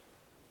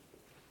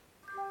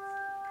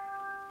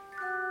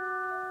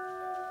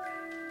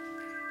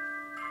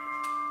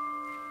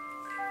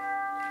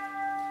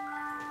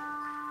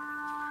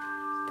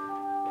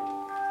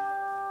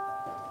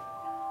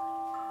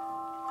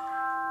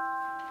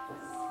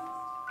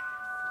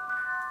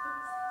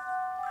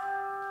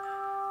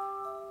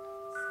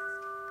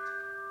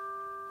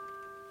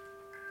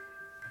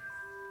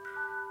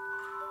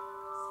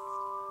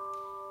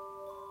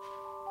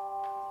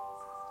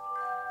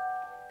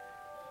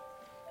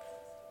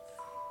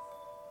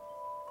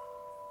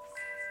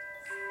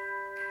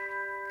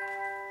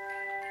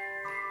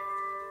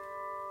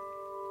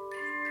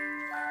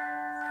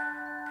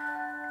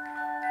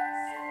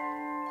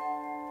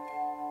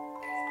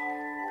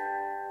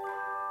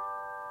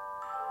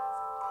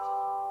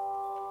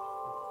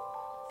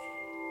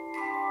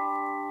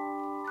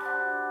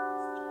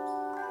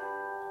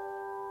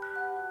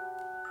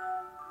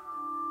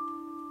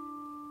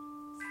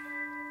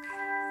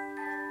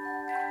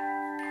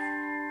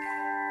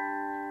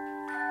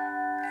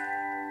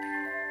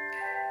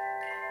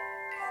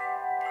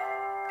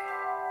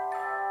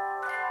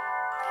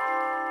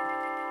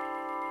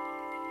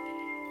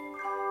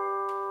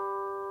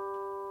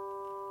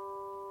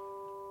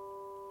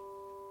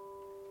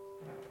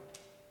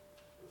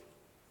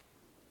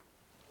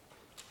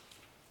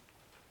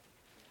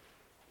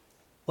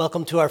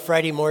Welcome to our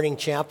Friday morning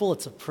chapel.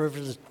 It's a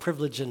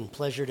privilege and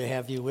pleasure to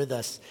have you with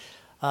us.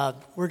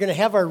 We're going to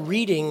have our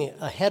reading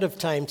ahead of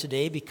time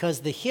today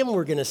because the hymn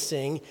we're going to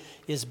sing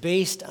is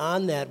based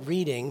on that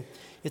reading.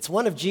 It's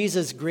one of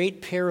Jesus'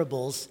 great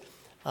parables,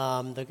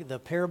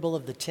 the parable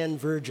of the 10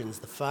 virgins,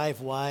 the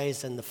 5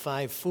 wise and the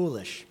 5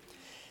 foolish.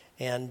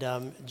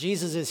 And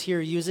Jesus is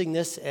here using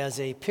this as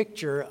a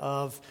picture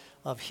of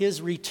his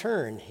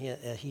return.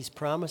 He's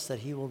promised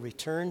that he will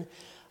return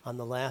on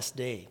the last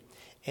day.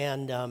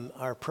 And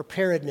our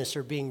preparedness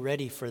or being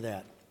ready for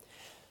that.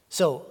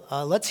 So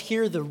let's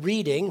hear the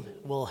reading.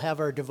 We'll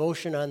have our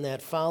devotion on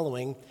that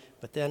following,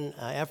 but then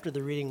after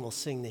the reading, we'll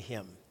sing the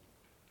hymn.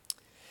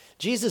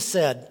 Jesus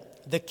said,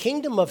 "The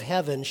kingdom of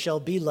heaven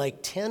shall be like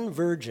 10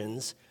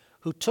 virgins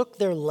who took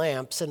their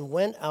lamps and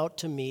went out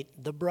to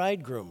meet the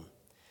bridegroom.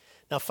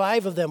 Now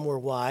 5 of them were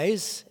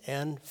wise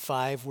and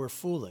 5 were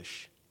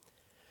foolish.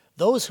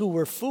 Those who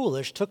were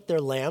foolish took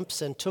their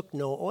lamps and took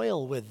no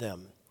oil with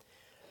them.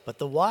 But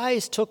the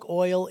wise took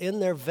oil in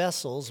their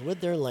vessels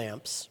with their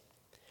lamps.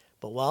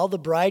 But while the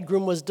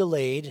bridegroom was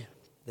delayed,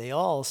 they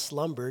all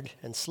slumbered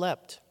and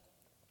slept.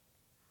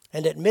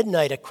 And at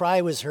midnight a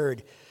cry was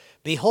heard,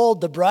 'Behold,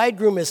 the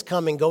bridegroom is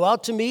coming, go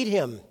out to meet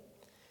him.'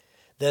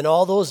 Then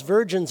all those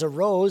virgins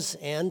arose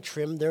and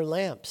trimmed their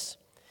lamps.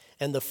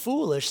 And the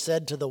foolish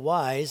said to the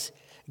wise,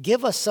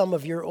 'Give us some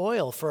of your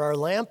oil, for our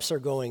lamps are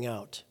going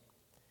out.'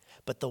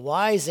 But the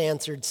wise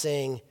answered,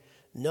 saying,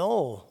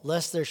 'No,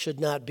 lest there should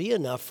not be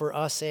enough for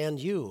us and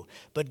you,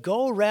 but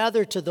go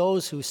rather to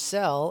those who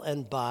sell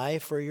and buy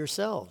for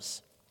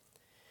yourselves.'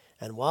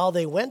 And while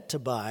they went to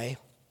buy,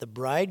 the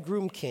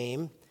bridegroom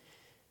came,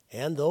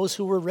 and those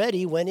who were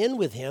ready went in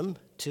with him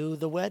to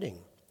the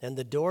wedding, and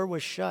the door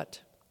was shut.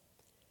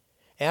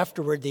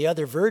 Afterward the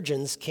other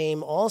virgins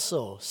came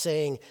also,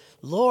 saying,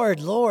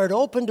 'Lord, Lord,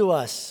 open to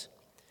us.'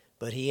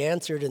 But he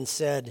answered and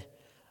said,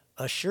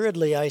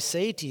 'Assuredly I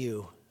say to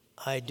you,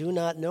 I do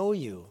not know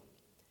you.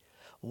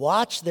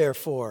 Watch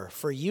therefore,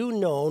 for you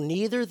know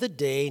neither the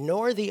day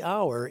nor the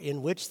hour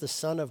in which the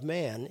Son of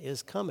Man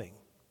is coming.'"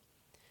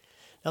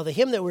 Now the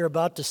hymn that we're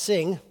about to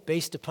sing,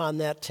 based upon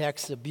that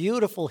text, a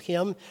beautiful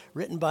hymn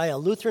written by a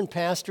Lutheran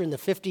pastor in the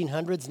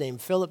 1500s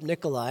named Philip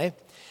Nicolai,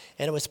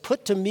 and it was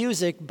put to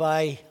music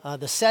by,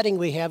 the setting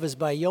we have is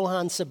by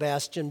Johann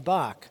Sebastian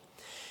Bach.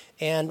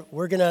 And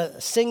we're going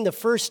to sing the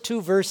first 2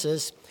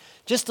 verses.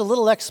 Just a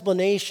little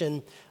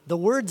explanation. The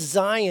word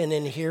Zion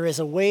in here is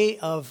a way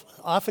of,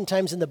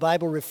 oftentimes in the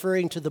Bible,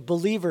 referring to the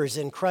believers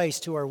in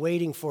Christ who are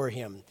waiting for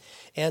him.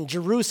 And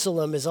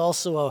Jerusalem is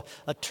also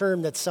a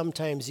term that's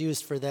sometimes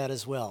used for that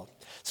as well.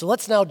 So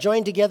let's now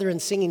join together in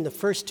singing the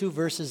first 2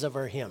 verses of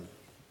our hymn.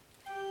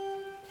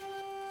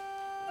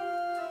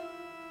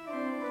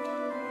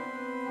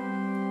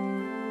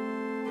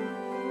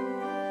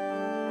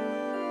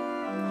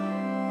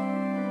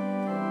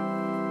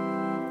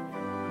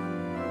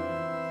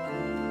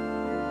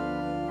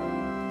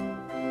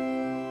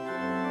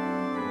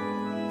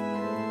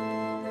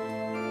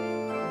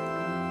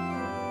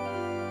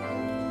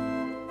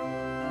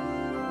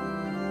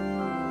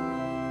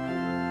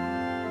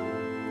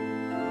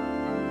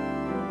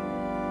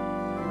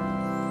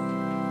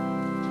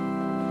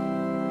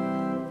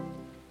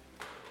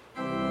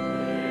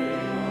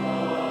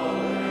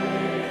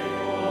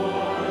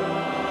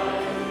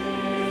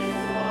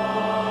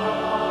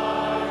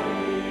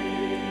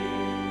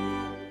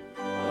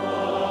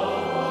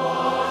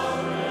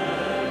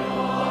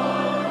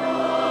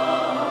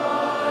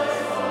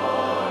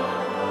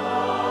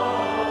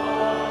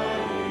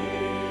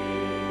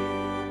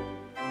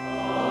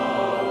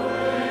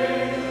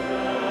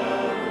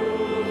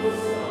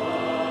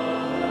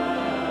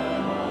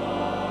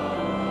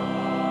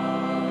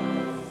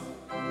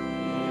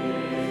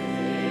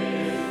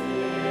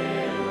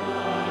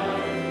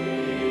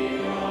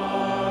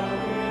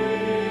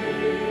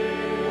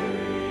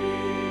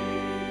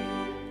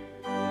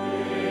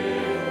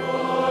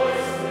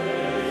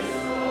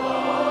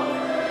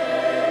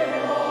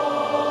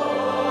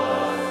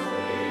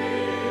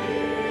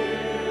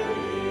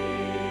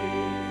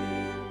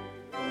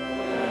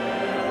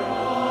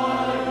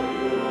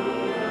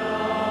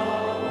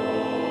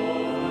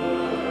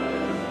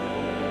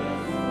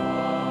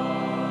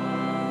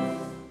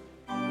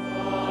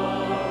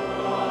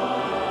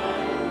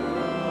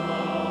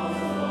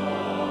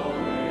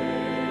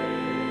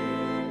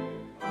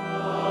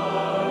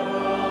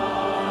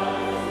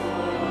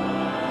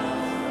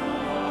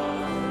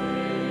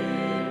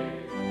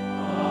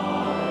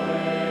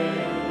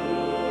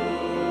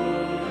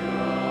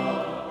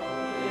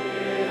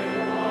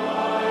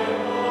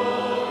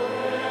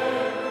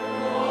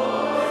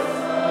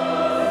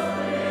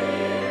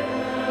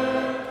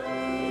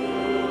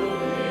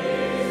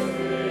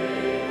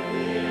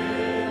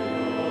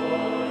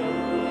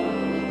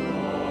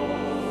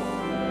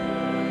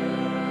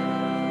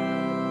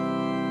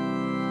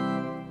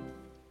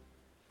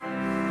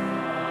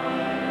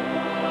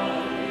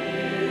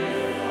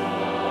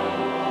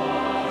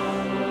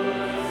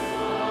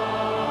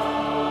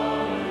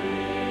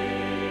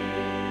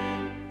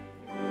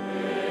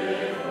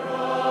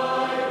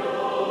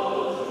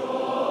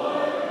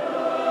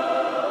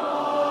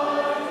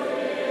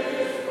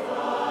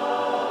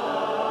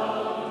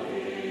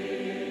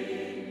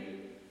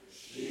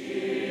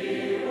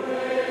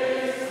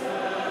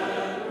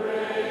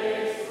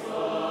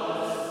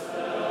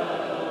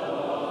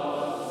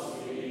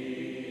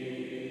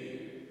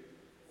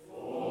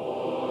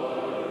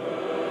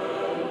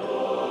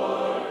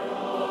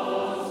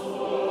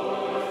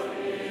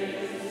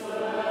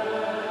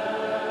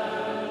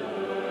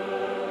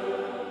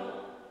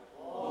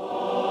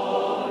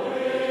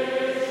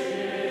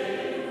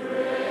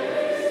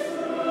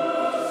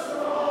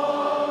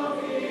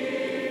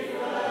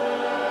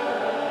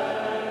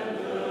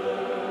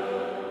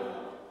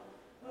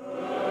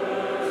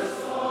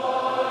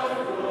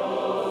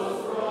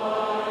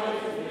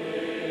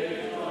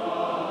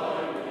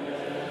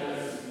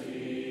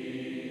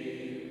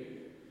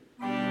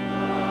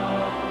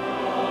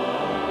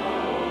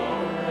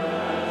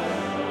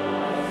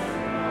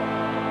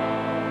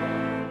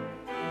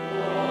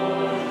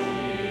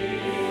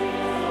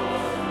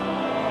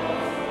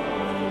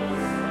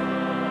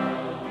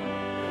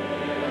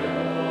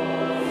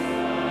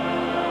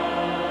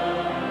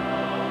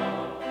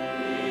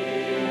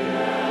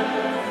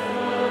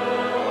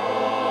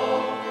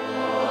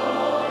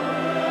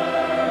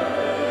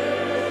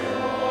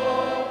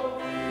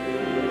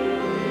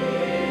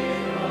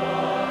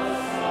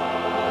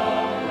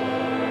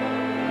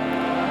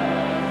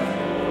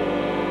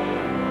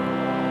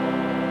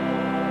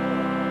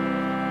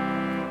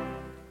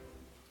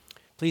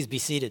 Please be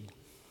seated.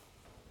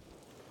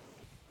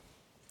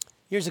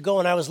 Years ago,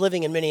 when I was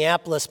living in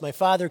Minneapolis, my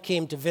father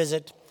came to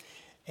visit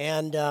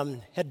and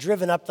had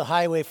driven up the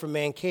highway from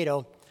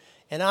Mankato,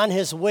 and on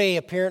his way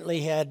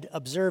apparently had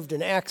observed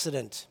an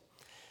accident.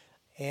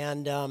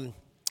 And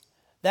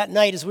that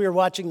night, as we were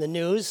watching the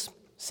news,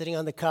 sitting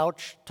on the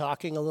couch,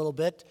 talking a little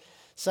bit,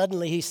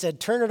 suddenly he said,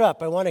 "Turn it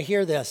up, I want to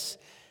hear this."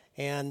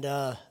 And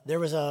there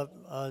was a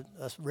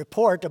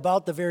report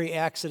about the very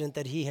accident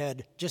that he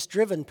had just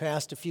driven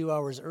past a few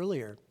hours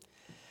earlier.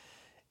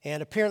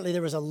 And apparently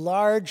there was a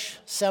large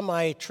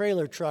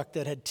semi-trailer truck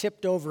that had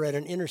tipped over at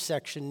an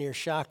intersection near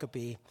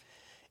Shakopee,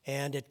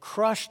 and it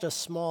crushed a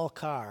small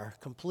car,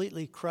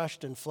 completely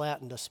crushed and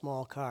flattened a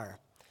small car.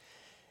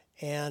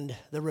 And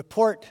the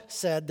report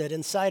said that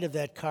inside of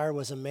that car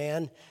was a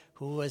man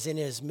who was in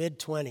his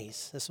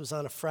mid-20s. This was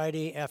on a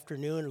Friday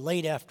afternoon,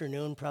 late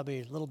afternoon,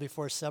 probably a little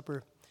before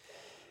supper.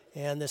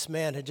 And this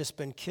man had just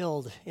been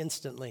killed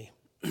instantly.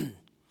 And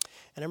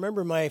I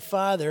remember my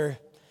father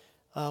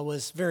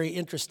was very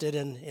interested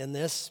in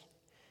this,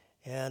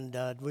 and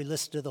we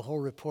listened to the whole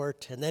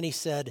report. And then he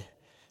said,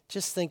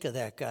 "Just think of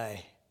that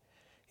guy.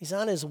 He's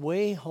on his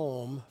way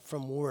home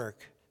from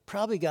work,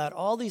 probably got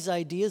all these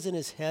ideas in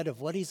his head of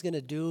what he's going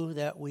to do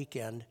that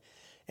weekend,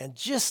 and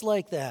just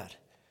like that,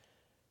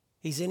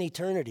 he's in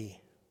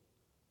eternity.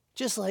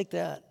 Just like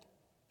that.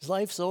 His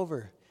life's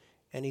over,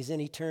 and he's in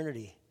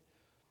eternity."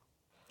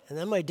 And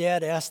then my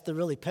dad asked the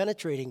really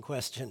penetrating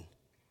question,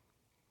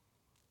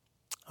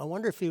 "I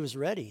wonder if he was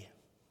ready.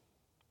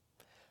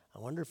 I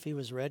wonder if he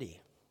was ready."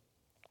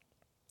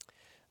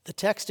 The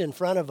text in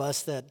front of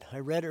us that I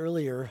read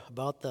earlier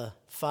about the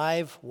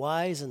 5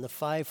 wise and the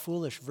 5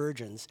 foolish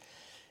virgins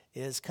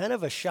is kind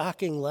of a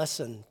shocking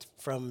lesson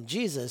from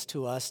Jesus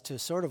to us to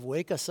sort of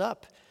wake us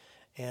up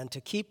and to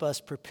keep us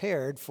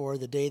prepared for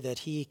the day that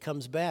he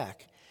comes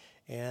back,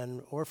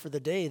 or for the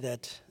day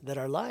that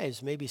our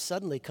lives maybe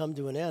suddenly come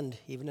to an end,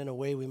 even in a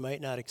way we might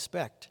not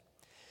expect.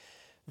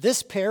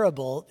 This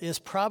parable is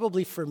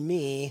probably for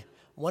me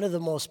one of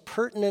the most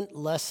pertinent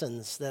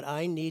lessons that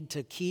I need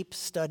to keep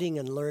studying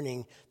and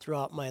learning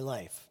throughout my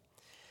life.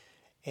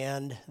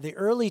 And the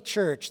early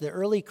church, the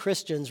early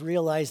Christians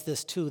realized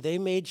this too. They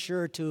made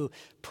sure to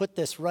put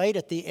this right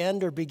at the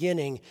end or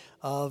beginning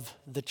of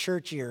the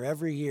church year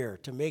every year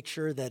to make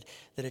sure that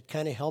it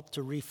kind of helped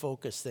to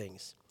refocus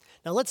things.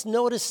 Now let's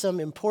notice some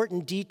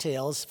important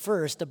details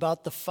first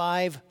about the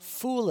 5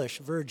 foolish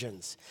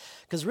virgins,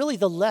 because really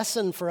the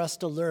lesson for us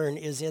to learn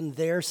is in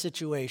their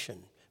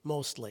situation,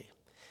 mostly.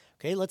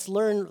 Okay, let's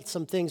learn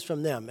some things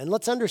from them, and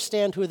let's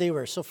understand who they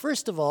were. So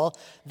first of all,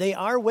 they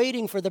are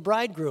waiting for the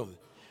bridegroom.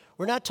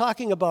 We're not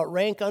talking about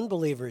rank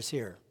unbelievers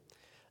here.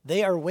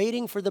 They are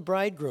waiting for the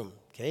bridegroom,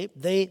 okay?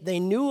 They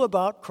knew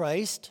about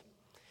Christ,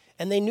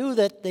 and they knew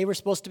that they were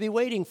supposed to be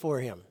waiting for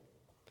him.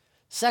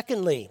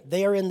 Secondly,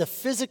 they are in the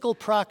physical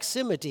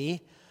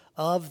proximity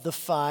of the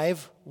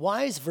 5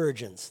 wise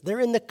virgins.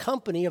 They're in the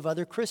company of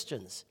other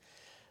Christians.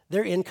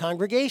 They're in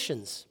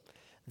congregations.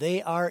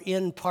 They are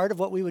in part of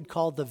what we would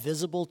call the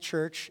visible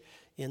church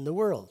in the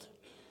world.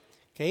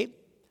 Okay?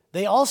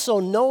 They also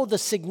know the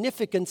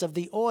significance of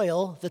the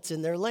oil that's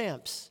in their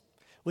lamps,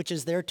 which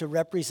is there to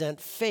represent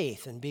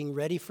faith and being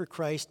ready for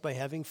Christ by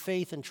having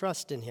faith and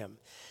trust in him.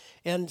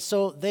 And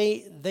so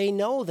they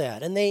know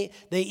that, and they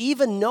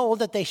even know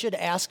that they should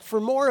ask for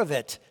more of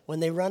it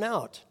when they run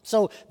out.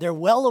 So they're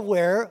well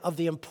aware of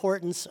the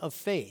importance of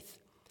faith.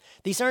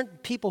 These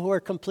aren't people who are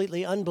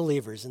completely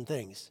unbelievers in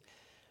things.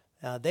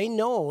 They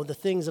know the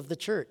things of the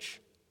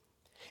church.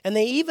 And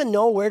they even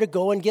know where to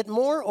go and get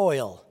more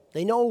oil.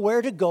 They know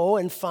where to go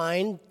and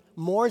find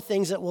more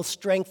things that will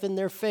strengthen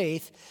their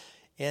faith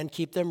and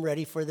keep them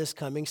ready for this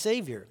coming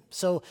Savior.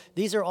 So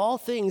these are all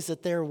things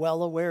that they're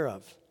well aware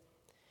of.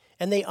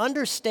 And they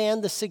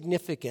understand the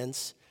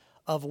significance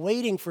of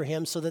waiting for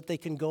him so that they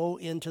can go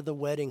into the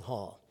wedding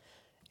hall.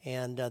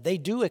 And they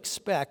do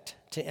expect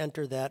to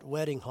enter that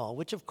wedding hall,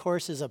 which of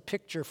course is a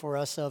picture for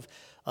us of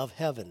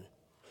heaven.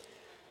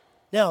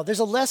 Now, there's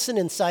a lesson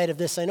inside of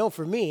this, I know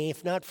for me,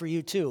 if not for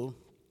you too,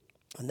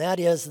 and that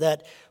is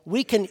that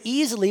we can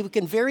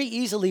very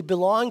easily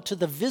belong to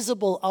the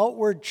visible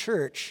outward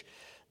church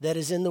that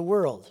is in the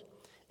world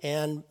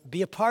and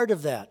be a part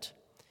of that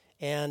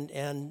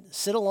and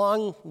sit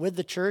along with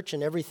the church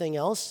and everything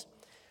else,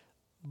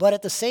 but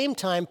at the same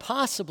time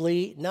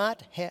possibly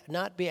not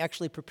be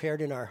actually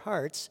prepared in our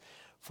hearts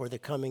for the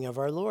coming of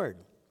our Lord.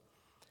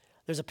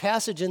 There's a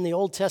passage in the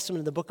Old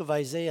Testament in the book of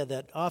Isaiah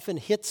that often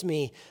hits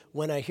me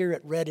when I hear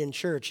it read in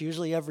church,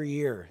 usually every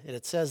year. And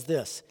it says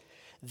this: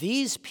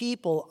 "These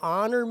people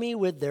honor me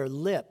with their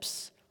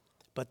lips,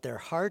 but their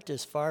heart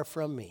is far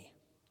from me."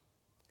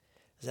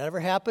 Has that ever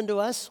happened to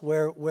us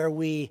where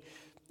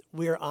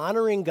we're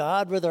honoring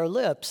God with our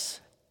lips,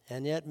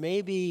 and yet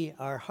maybe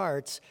our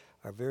hearts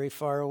are very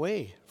far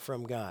away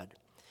from God?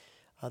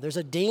 There's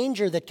a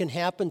danger that can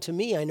happen to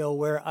me, I know,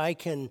 where I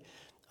can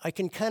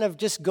kind of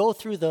just go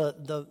through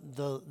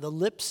the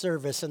lip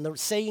service and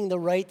saying the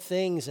right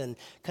things and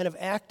kind of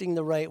acting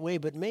the right way,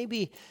 but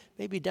maybe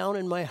down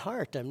in my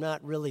heart I'm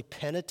not really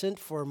penitent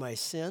for my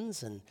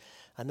sins, and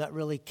I'm not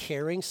really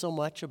caring so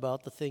much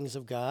about the things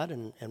of God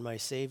and my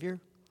Savior.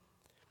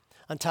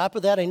 On top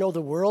of that, I know the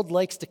world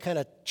likes to kind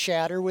of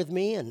chatter with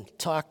me and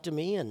talk to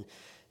me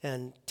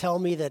and tell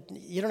me that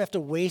you don't have to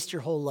waste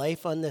your whole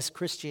life on this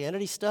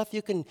Christianity stuff.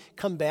 You can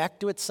come back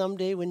to it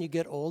someday when you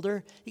get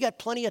older. You got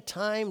plenty of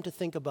time to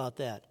think about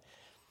that.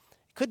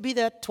 Could be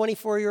that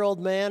 24-year-old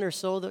man or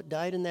so that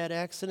died in that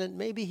accident.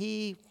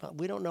 Maybe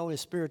we don't know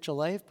his spiritual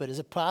life, but is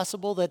it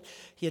possible that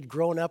he had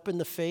grown up in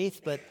the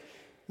faith? But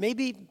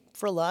maybe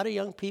for a lot of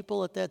young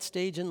people at that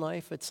stage in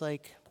life, it's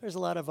like there's a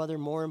lot of other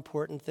more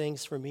important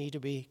things for me to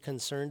be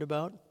concerned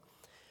about.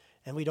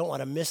 And we don't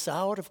want to miss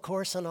out, of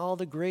course, on all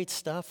the great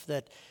stuff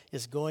that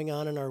is going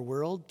on in our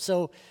world.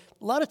 So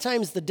a lot of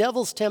times the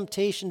devil's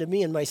temptation to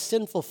me and my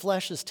sinful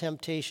flesh's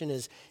temptation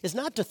is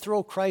not to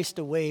throw Christ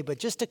away, but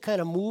just to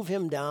kind of move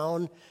him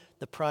down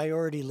the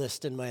priority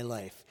list in my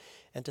life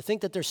and to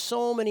think that there's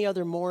so many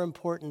other more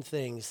important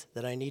things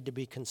that I need to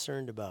be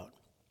concerned about.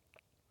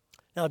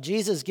 Now,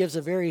 Jesus gives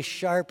a very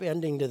sharp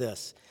ending to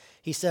this.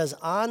 He says,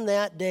 on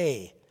that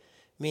day,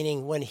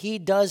 meaning when he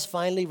does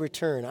finally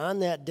return, on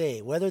that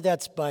day, whether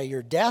that's by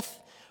your death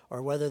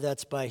or whether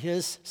that's by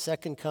his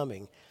second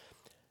coming,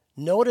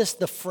 notice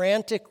the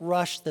frantic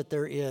rush that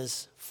there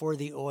is for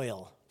the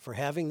oil, for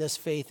having this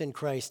faith in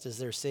Christ as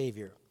their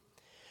Savior.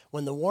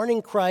 When the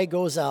warning cry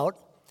goes out,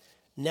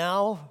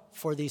 now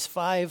for these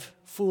 5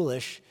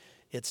 foolish,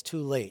 it's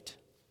too late.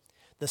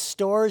 The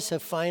stores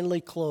have finally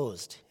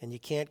closed, and you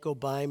can't go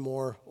buy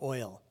more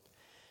oil.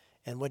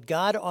 And what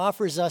God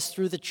offers us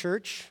through the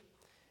church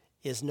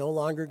is no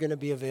longer going to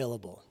be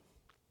available.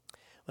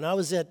 When I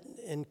was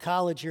in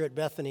college here at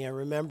Bethany, I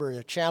remember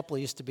the chapel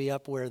used to be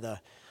up where the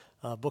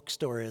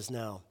bookstore is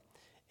now.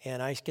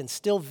 And I can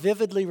still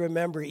vividly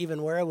remember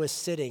even where I was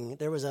sitting.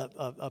 There was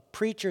a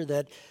preacher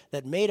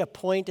that made a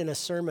point in a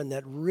sermon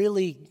that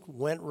really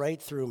went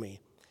right through me.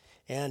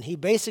 And he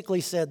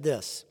basically said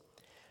this: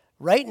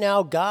 right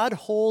now, God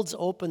holds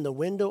open the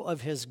window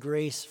of his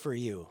grace for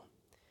you.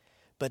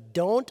 But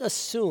don't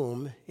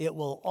assume it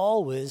will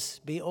always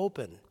be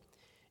open.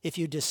 If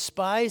you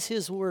despise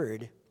his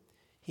word,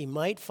 he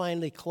might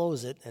finally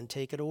close it and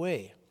take it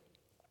away.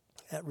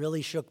 That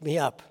really shook me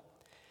up.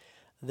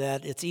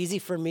 That it's easy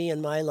for me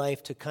in my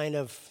life to kind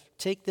of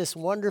take this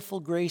wonderful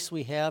grace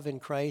we have in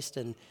Christ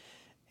and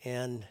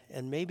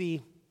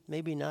maybe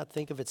not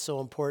think of it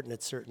so important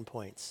at certain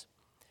points.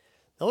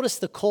 Notice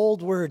the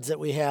cold words that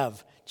we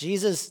have.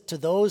 Jesus, to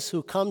those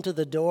who come to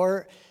the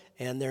door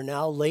and they're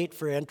now late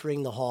for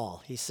entering the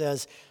hall, he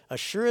says,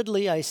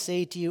 assuredly I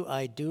say to you,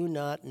 I do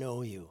not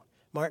know you.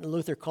 Martin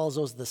Luther calls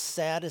those the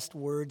saddest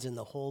words in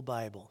the whole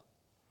Bible.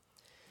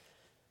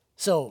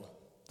 So,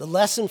 the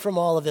lesson from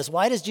all of this,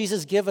 why does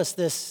Jesus give us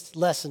this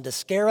lesson? To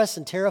scare us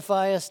and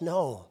terrify us?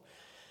 No.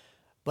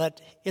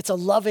 But it's a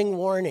loving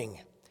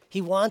warning.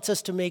 He wants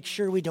us to make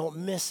sure we don't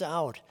miss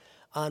out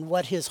on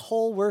what his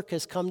whole work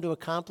has come to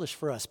accomplish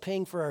for us,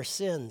 paying for our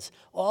sins,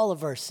 all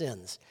of our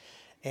sins,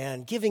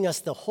 and giving us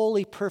the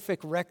holy,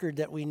 perfect record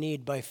that we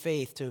need by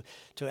faith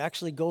to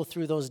actually go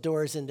through those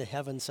doors into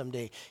heaven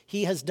someday.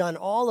 He has done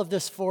all of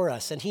this for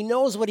us, and he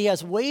knows what he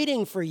has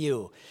waiting for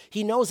you.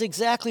 He knows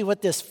exactly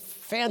what this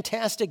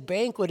fantastic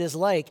banquet is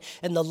like,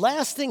 and the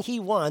last thing he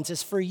wants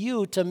is for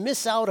you to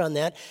miss out on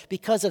that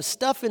because of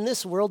stuff in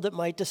this world that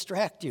might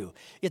distract you.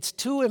 It's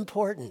too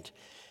important,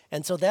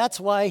 and so that's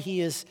why he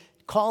is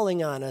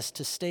calling on us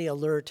to stay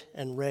alert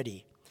and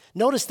ready.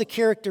 Notice the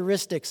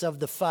characteristics of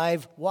the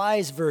 5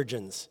 wise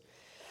virgins.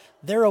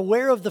 They're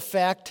aware of the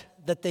fact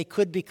that they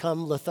could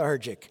become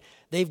lethargic.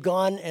 They've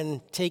gone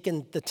and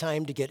taken the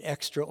time to get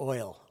extra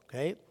oil,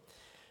 okay?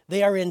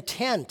 They are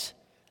intent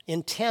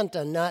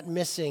on not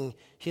missing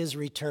his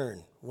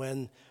return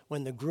when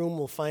the groom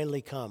will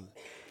finally come.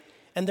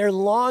 And they're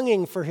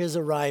longing for his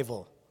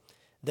arrival.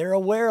 They're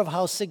aware of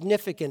how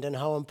significant and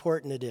how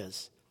important it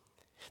is.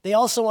 They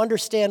also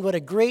understand what a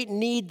great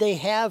need they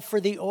have for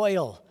the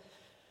oil.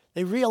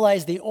 They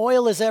realize the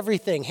oil is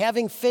everything.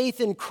 Having faith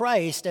in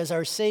Christ as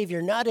our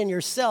Savior, not in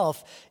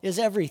yourself, is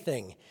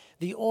everything.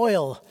 The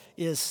oil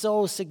is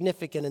so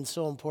significant and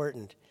so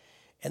important.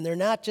 And they're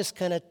not just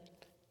kind of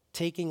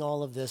taking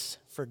all of this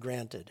for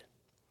granted.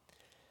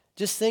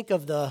 Just think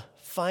of the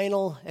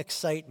final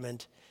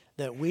excitement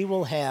that we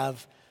will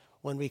have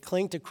when we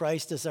cling to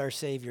Christ as our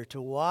Savior,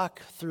 to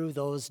walk through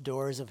those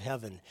doors of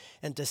heaven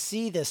and to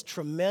see this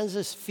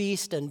tremendous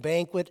feast and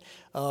banquet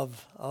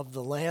of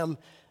the Lamb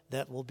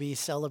that will be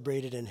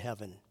celebrated in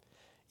heaven.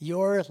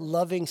 Your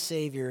loving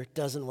Savior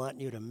doesn't want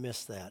you to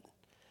miss that.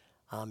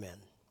 Amen.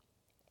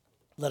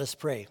 Let us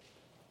pray.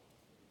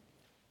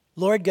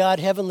 Lord God,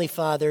 Heavenly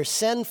Father,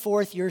 send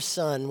forth your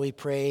Son, we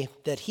pray,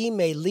 that he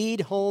may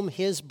lead home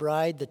his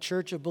bride, the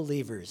church of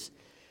believers,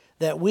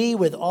 that we,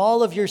 with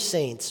all of your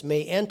saints,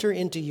 may enter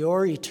into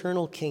your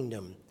eternal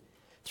kingdom.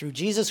 Through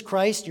Jesus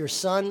Christ, your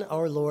Son,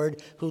 our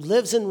Lord, who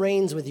lives and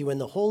reigns with you in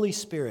the Holy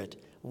Spirit,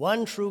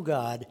 one true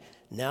God,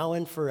 now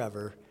and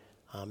forever.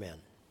 Amen.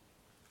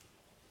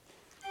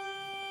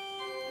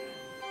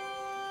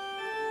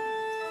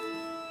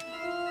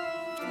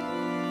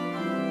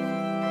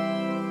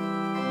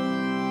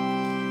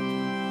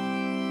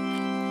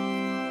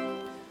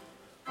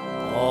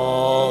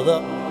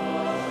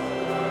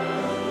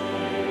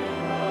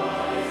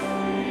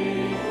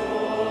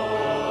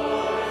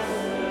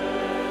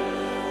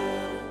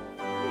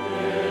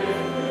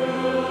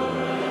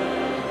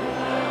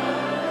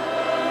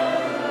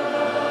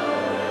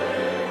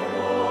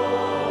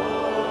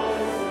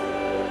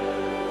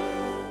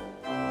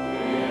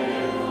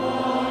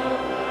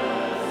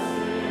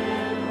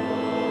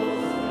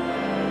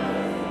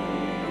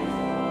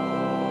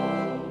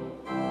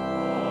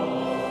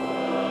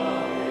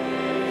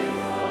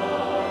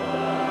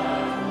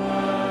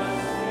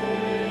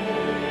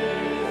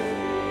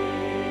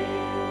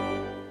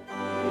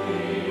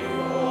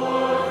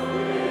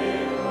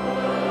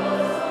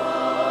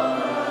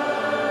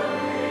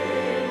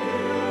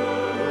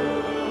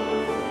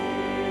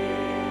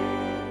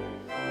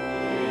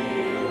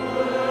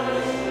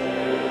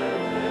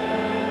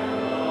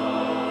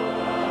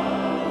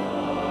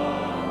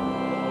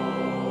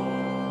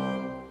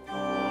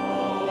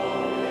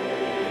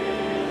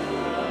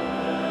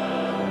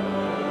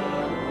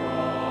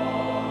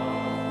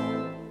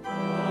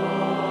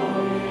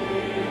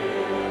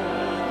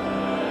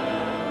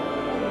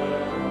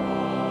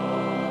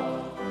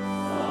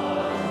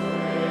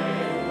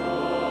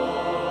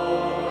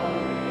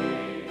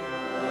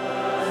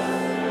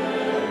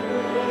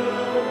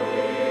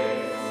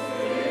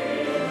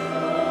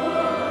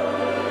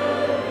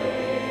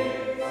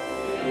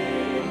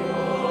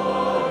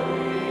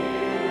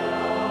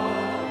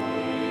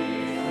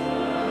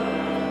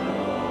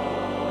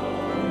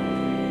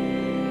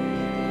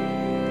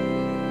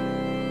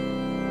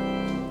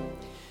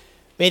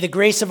 May the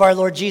grace of our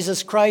Lord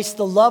Jesus Christ,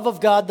 the love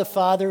of God the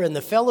Father, and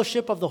the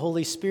fellowship of the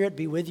Holy Spirit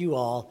be with you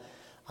all.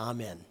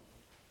 Amen.